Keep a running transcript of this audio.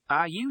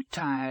Are you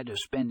tired of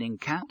spending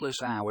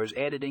countless hours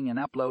editing and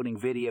uploading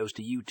videos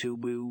to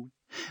YouTube?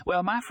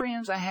 Well, my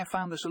friends, I have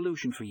found the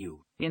solution for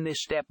you. In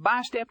this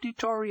step-by-step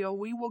tutorial,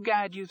 we will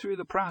guide you through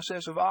the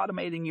process of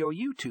automating your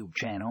YouTube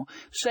channel,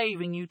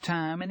 saving you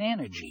time and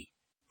energy.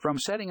 From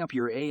setting up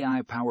your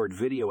AI-powered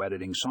video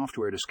editing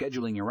software to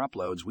scheduling your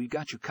uploads, we've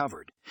got you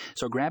covered.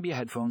 So grab your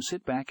headphones,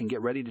 sit back, and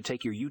get ready to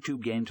take your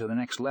YouTube game to the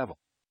next level.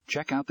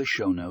 Check out the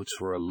show notes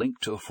for a link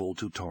to the full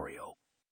tutorial.